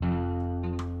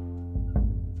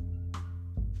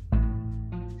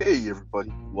Hey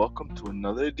everybody, welcome to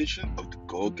another edition of the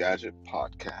Go Gadget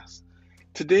Podcast.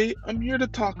 Today I'm here to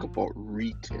talk about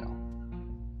retail.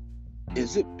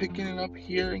 Is it picking it up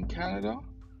here in Canada?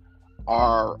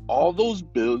 Are all those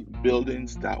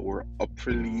buildings that were up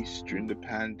for lease during the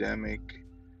pandemic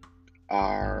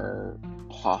are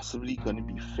possibly going to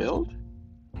be filled?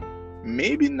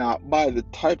 Maybe not by the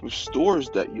type of stores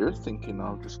that you're thinking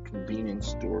of, just convenience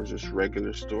stores, just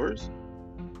regular stores.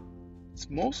 It's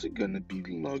mostly going to be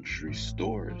luxury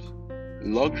stores,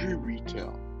 luxury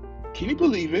retail. Can you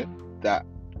believe it that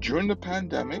during the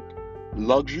pandemic,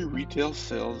 luxury retail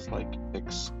sales like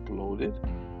exploded?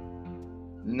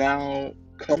 Now,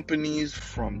 companies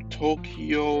from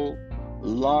Tokyo,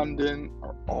 London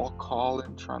are all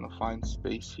calling, trying to find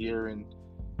space here in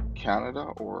Canada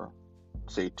or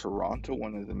say Toronto,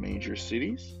 one of the major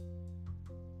cities.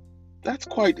 That's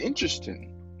quite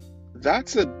interesting.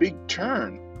 That's a big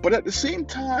turn. But at the same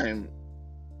time,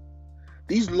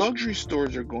 these luxury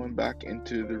stores are going back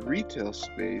into the retail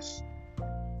space,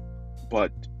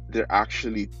 but they're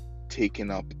actually taking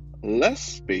up less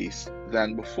space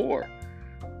than before.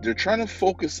 They're trying to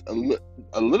focus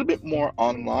a little bit more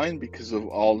online because of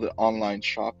all the online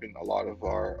shopping a lot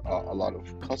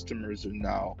of customers are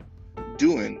now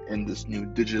doing in this new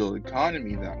digital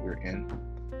economy that we're in.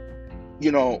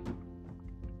 You know,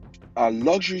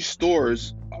 luxury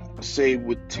stores say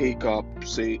would take up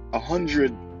say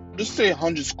 100, just say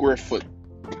 100 square foot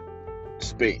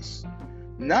space.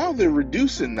 Now they're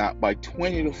reducing that by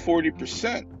 20 to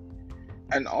 40%.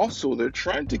 And also, they're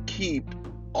trying to keep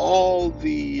all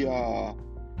the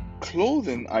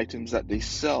clothing items that they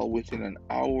sell within an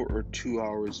hour or 2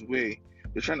 hours away.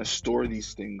 They're trying to store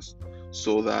these things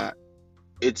so that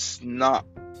it's not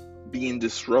being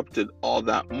disrupted all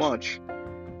that much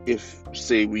if,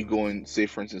 say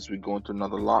for instance, we go into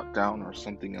another lockdown or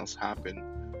something else happen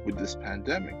with this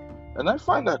pandemic. And I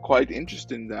find that quite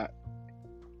interesting that,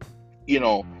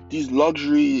 these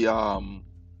luxury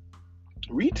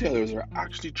retailers are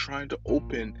actually trying to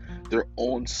open their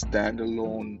own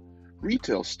standalone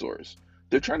retail stores.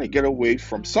 They're trying to get away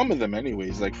from some of them,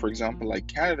 anyways. Like for example, like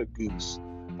Canada Goose,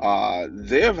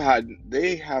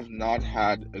 they have not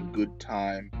had a good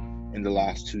time in the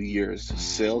last 2 years.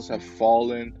 Sales have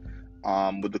fallen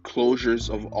with the closures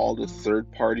of all the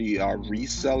third-party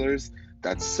resellers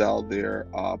that sell their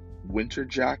winter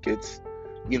jackets.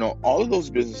 All of those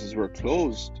businesses were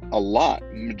closed a lot.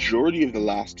 Majority of the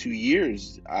last 2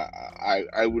 years,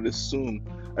 I would assume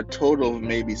a total of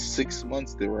maybe 6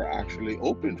 months they were actually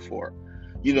open for.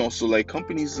 So like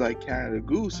companies like Canada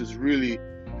Goose is really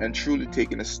and truly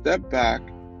taking a step back,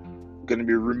 going to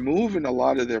be removing a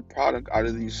lot of their product out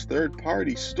of these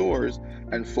third-party stores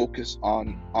and focus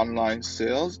on online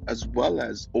sales as well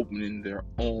as opening their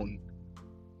own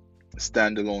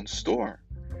standalone store.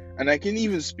 And I can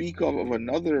even speak of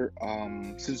another,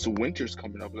 since the winter's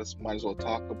coming up, let's might as well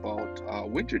talk about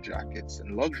winter jackets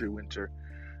and luxury winter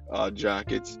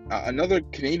jackets. Another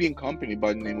Canadian company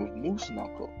by the name of Moose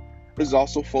Knuckle is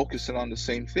also focusing on the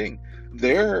same thing.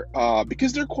 They're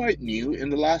because they're quite new. In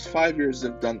the last 5 years,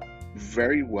 they've done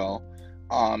very well.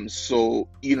 So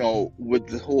with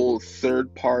the whole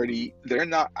third party, they're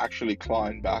not actually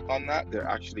clawing back on that. They're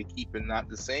actually keeping that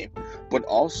the same. But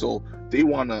also, they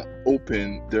want to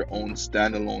open their own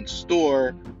standalone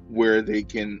store where they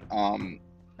can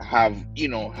have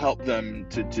help them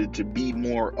to be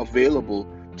more available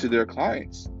to their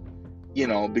clients.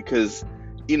 Because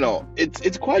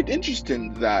it's quite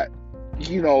interesting that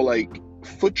like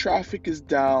foot traffic is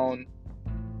down.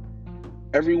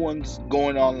 Everyone's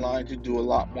going online to do a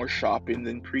lot more shopping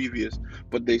than previous,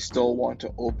 but they still want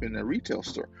to open a retail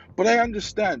store. But I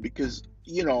understand because,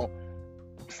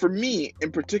 for me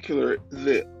in particular,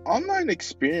 the online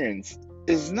experience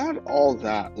is not all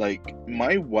that. Like,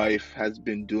 my wife has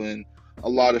been doing a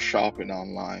lot of shopping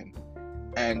online,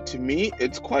 and to me,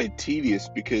 it's quite tedious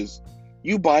because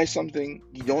you buy something,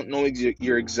 you don't know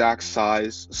your exact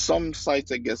size. Some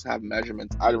sites, I guess, have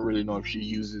measurements. I don't really know if she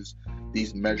uses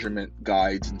these measurement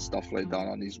guides and stuff like that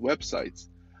on these websites.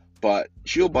 But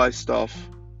she'll buy stuff,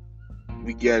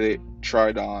 we get it, try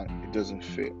it on, it doesn't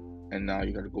fit. And now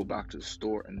you got to go back to the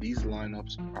store. And these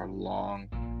lineups are long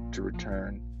to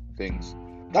return things.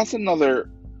 That's another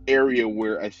area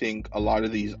where I think a lot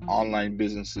of these online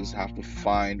businesses have to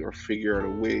find or figure out a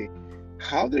way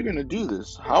how they're going to do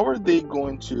this. How are they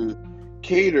going to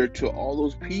cater to all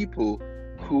those people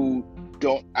who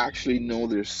don't actually know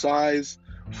their size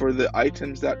for the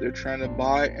items that they're trying to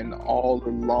buy and all the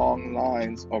long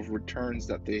lines of returns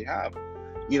that they have?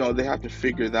 They have to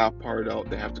figure that part out.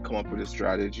 They have to come up with a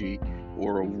strategy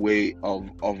or a way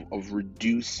of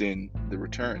reducing the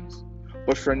returns.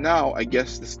 But for now, I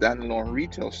guess the standalone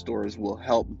retail stores will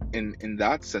help in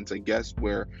that sense, I guess,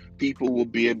 where people will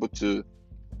be able to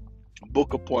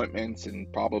book appointments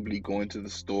and probably go into the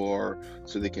store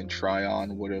so they can try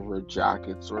on whatever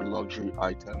jackets or luxury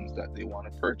items that they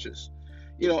want to purchase.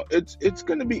 It's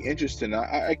going to be interesting.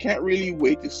 I can't really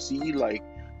wait to see like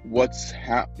what's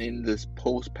happening this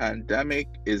post pandemic.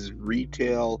 Is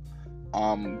retail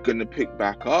going to pick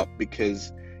back up?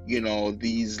 Because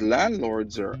these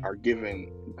landlords are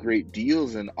giving great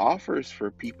deals and offers for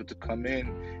people to come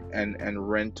in and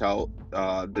rent out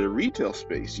their retail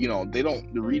space. They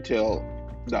don't the retail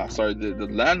nah, sorry the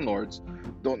landlords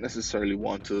don't necessarily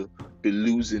want to be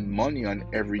losing money on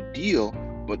every deal,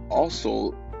 but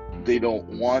also they don't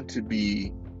want to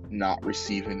be not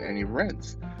receiving any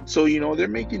rents. So they're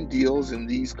making deals, and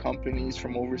these companies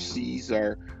from overseas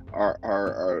are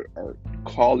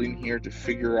calling here to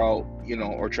figure out,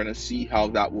 or trying to see how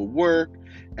that will work.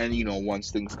 And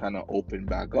once things kind of open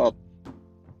back up,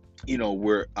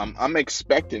 where I'm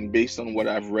expecting, based on what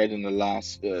I've read in the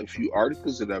last few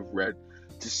articles that I've read,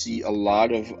 to see a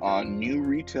lot of new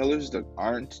retailers that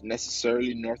aren't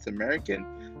necessarily North American,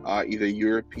 either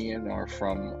European or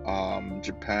from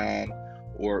Japan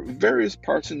or various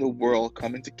parts in the world,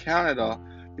 coming to Canada,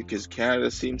 because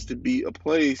Canada seems to be a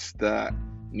place that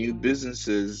new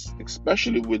businesses,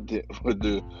 especially with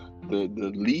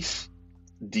the lease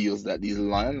deals that these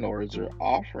landlords are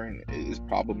offering, is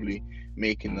probably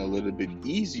making it a little bit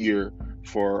easier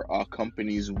for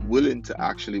companies willing to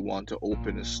actually want to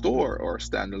open a store or a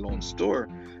standalone store,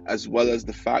 as well as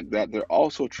the fact that they're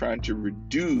also trying to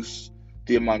reduce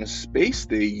the amount of space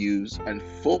they use and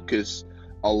focus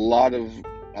a lot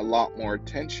more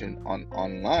attention on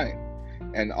online,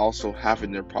 and also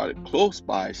having their product close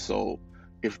by. So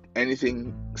if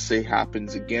anything, say,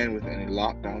 happens again with any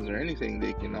lockdowns or anything,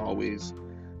 they can always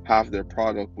have their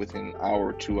product within an hour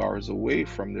or 2 hours away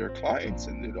from their clients,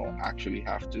 and they don't actually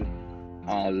have to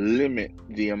limit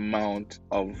the amount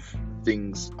of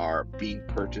things are being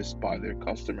purchased by their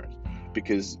customers.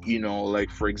 Because like,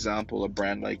 for example, a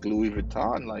brand like Louis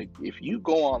Vuitton, like if you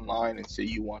go online and say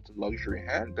you want a luxury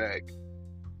handbag,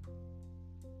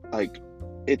 like,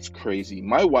 it's crazy.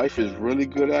 My wife is really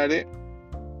good at it,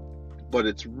 but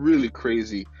it's really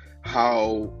crazy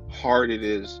how hard it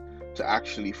is to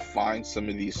actually find some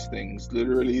of these things.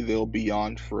 Literally, they'll be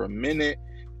on for a minute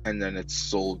and then it's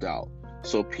sold out.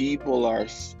 So people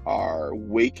are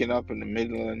waking up in the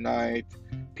middle of the night.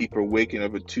 People are waking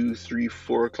up at 2, 3,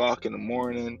 4 o'clock in the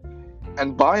morning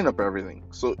and buying up everything.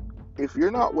 So if you're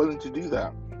not willing to do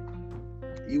that,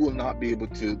 you will not be able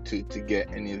to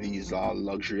get any of these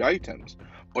luxury items.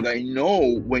 But I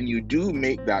know when you do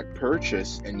make that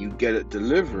purchase and you get it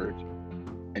delivered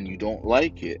and you don't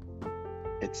like it,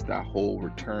 it's that whole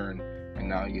return, and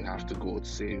now you have to go,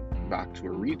 say, back to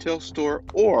a retail store,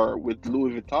 or with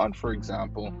Louis Vuitton, for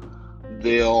example,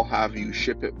 they'll have you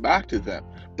ship it back to them.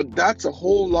 But that's a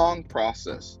whole long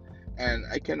process, and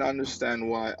I can understand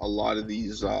why a lot of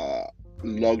these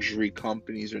luxury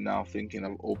companies are now thinking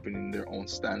of opening their own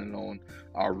standalone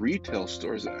retail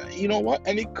stores. You know what?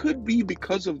 And it could be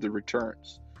because of the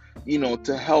returns,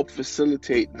 to help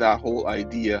facilitate that whole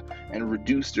idea and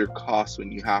reduce their costs. When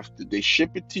they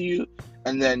ship it to you,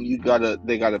 and then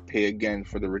they gotta pay again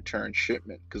for the return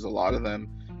shipment, because a lot of them,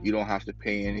 you don't have to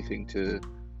pay anything to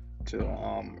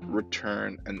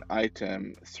return an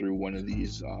item through one of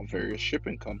these various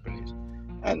shipping companies.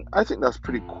 And I think that's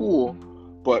pretty cool.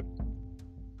 But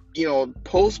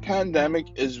post pandemic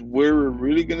is where we're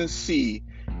really gonna see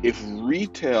if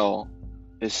retail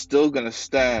is still gonna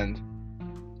stand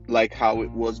like how it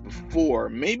was before.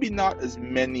 Maybe not as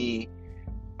many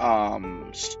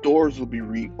stores will be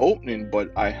reopening,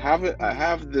 but I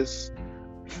have this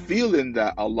feeling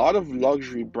that a lot of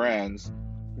luxury brands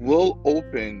will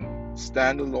open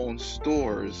standalone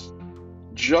stores,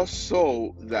 just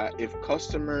so that if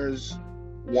customers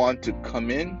want to come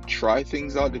in, try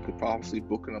things out, they could possibly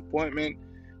book an appointment,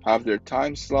 have their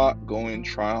time slot, go in,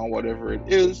 try on whatever it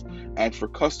is. And for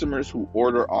customers who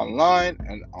order online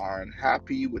and are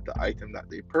unhappy with the item that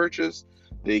they purchased,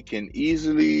 they can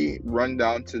easily run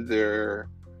down to the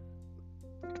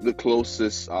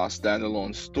closest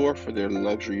standalone store for their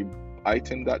luxury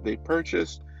item that they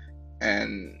purchased,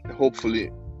 and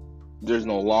hopefully there's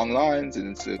no long lines and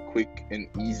it's a quick and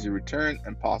easy return,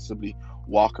 and possibly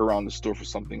walk around the store for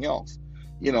something else.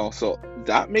 So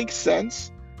that makes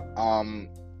sense. And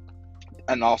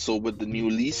also with the new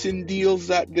leasing deals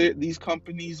that these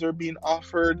companies are being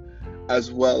offered,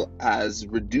 as well as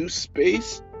reduced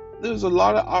space, there's a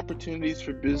lot of opportunities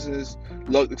for business,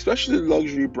 especially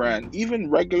luxury brand, even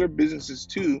regular businesses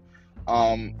too,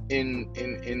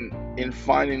 in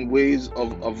finding ways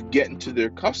of getting to their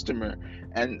customer,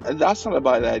 and that's not a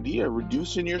bad idea.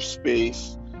 Reducing your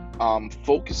space,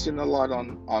 focusing a lot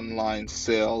on online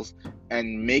sales,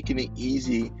 and making it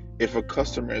easy. If a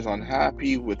customer is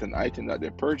unhappy with an item that they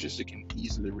purchased, they can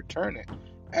easily return it.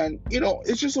 And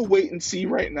it's just a wait and see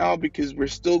right now because we're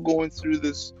still going through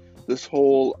this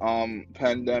whole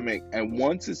pandemic. And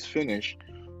once it's finished,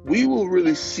 we will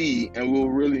really see and we'll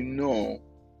really know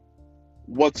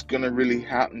what's going to really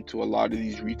happen to a lot of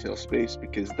these retail space,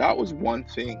 because that was one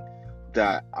thing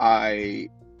that I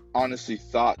honestly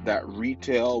thought, that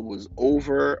retail was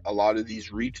over. A lot of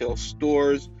these retail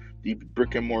stores, the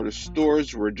brick and mortar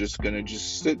stores, were just going to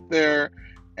just sit there,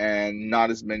 and not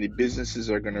as many businesses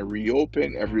are going to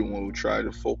reopen. Everyone will try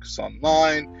to focus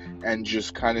online and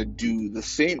just kind of do the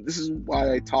same. This is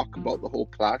why I talk about the whole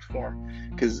platform,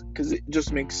 because it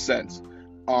just makes sense.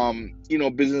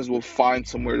 Business will find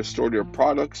somewhere to store their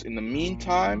products in the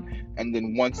meantime, and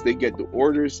then once they get the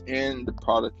orders in, the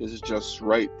product is just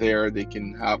right there. They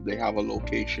have a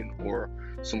location or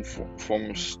some form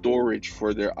of storage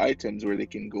for their items where they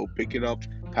can go pick it up,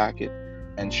 pack it,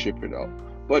 and ship it out.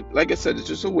 But like I said, it's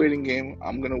just a waiting game.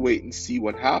 I'm gonna wait and see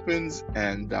what happens,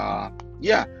 and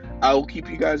yeah, I will keep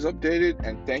you guys updated.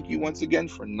 And thank you once again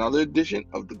for another edition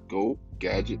of the Go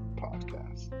Gadget Podcast.